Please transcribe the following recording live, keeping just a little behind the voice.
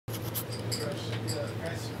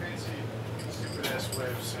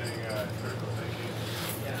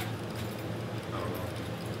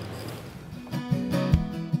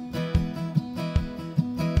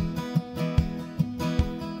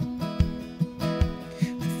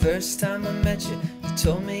first time I met you, you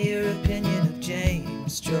told me your opinion of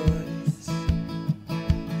James Joyce.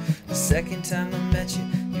 The second time I met you,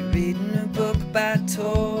 you're reading a book by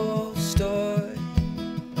Tolstoy.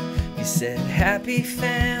 You said happy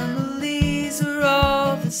families are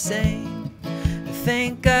all the same, and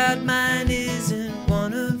thank God mine isn't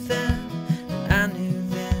one of them. And I knew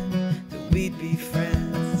then that we'd be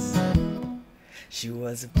friends. She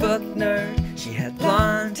was a book nerd, she had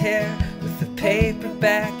blonde hair, with a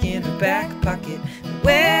paperback in her back pocket. And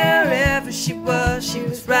wherever she was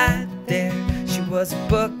right there. She was a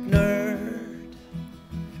book nerd.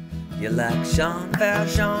 You're like Jean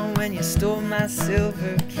Valjean when you stole my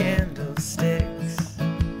silver candlesticks.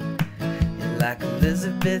 You're like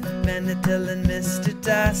Elizabeth Bennett telling Mr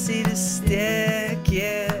Darcy to stick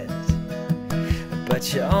it.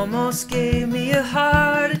 But you almost gave me a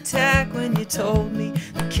heart attack when you told me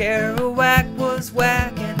that Kerouac was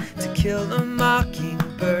whack, and To Kill a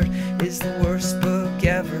Mockingbird is the worst book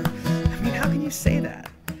ever. I mean, how can you say that?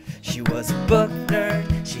 She was a book nerd,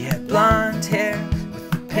 she had blonde hair,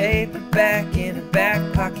 with a paperback in her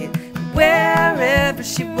back pocket. And wherever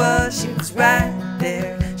she was right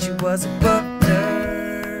there. She was a book nerd.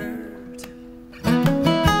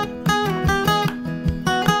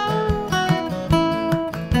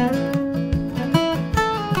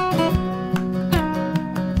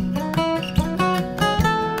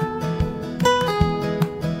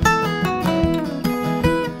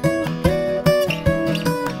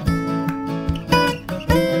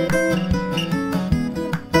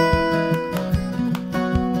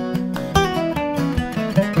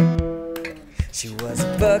 She was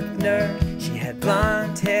a book nerd, she had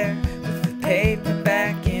blonde hair, with a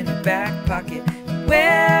paperback in her back pocket. And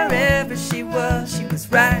wherever she was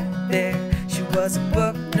right there. She was a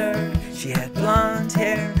book nerd, she had blonde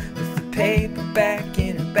hair, with a paperback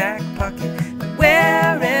in her back pocket. And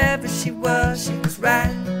wherever she was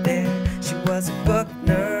right there. She was a book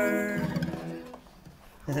nerd.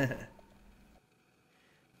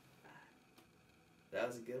 That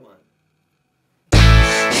was a good one.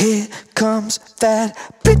 Here comes that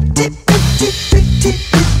pretty